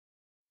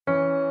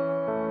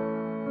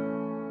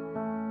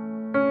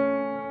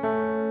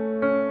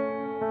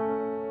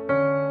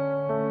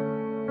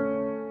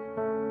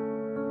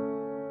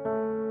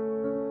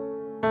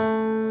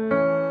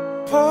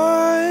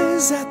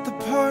was at the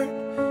part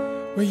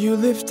where you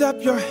lift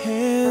up your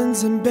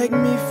hands and beg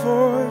me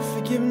for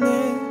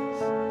forgiveness.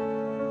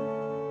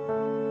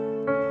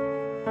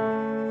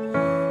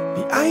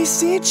 The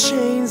icy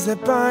chains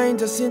that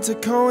bind us into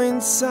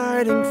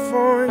coinciding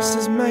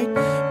forces might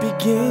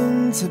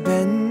begin to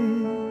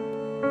bend.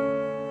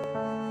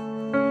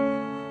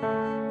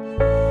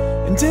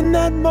 And in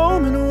that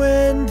moment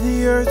when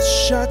the earth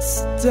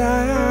shuts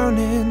down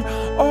and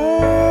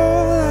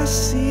all I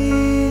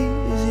see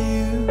is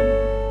you,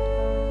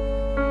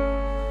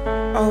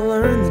 I'll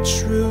learn the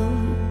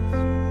truth,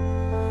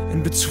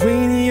 and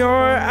between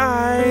your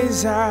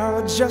eyes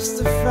I'll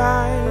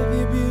justify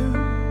the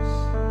abuse.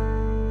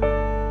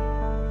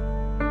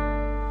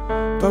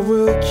 But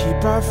we'll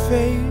keep our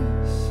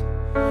faith,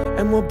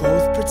 and we'll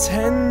both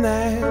pretend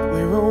that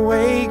we're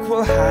awake.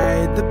 We'll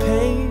hide the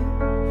pain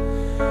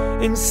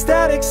in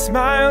static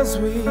smiles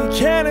we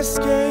can't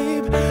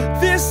escape.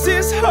 This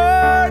is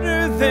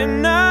harder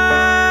than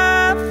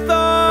I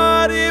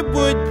thought it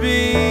would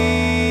be.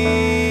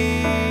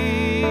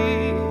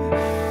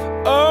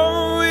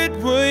 Oh, it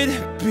would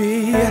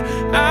be.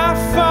 I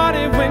fought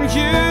it when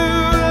you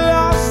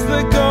lost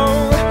the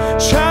goal,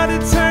 tried to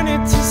turn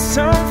it to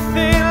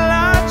something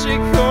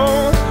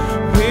logical.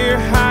 We're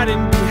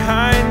hiding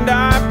behind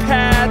our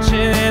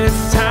pageant, and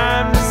it's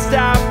time to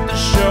stop the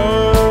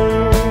show.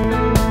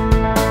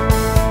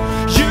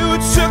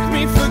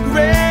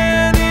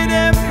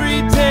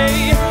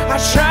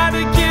 Try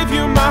to give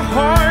you my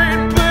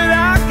heart, but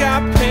I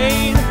got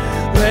pain.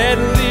 Let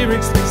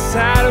lyrics be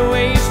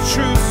sideways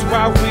truths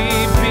while we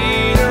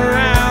beat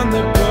around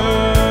the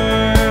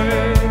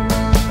bush.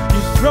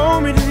 You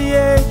throw me to the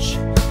edge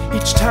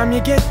each time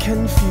you get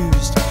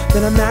confused.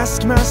 Then I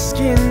mask my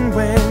skin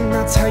when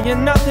I tell you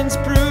nothing's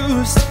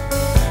bruised.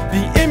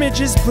 The image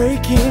is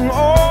breaking,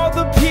 all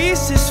the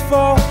pieces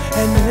fall,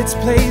 and in its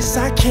place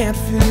I can't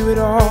feel you at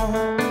all.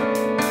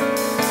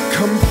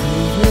 Come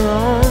prove me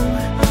wrong.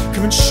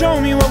 Come and show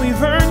me what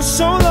we've earned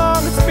so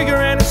long. It's bigger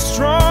and it's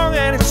strong,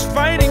 and it's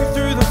fighting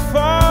through the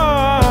fog.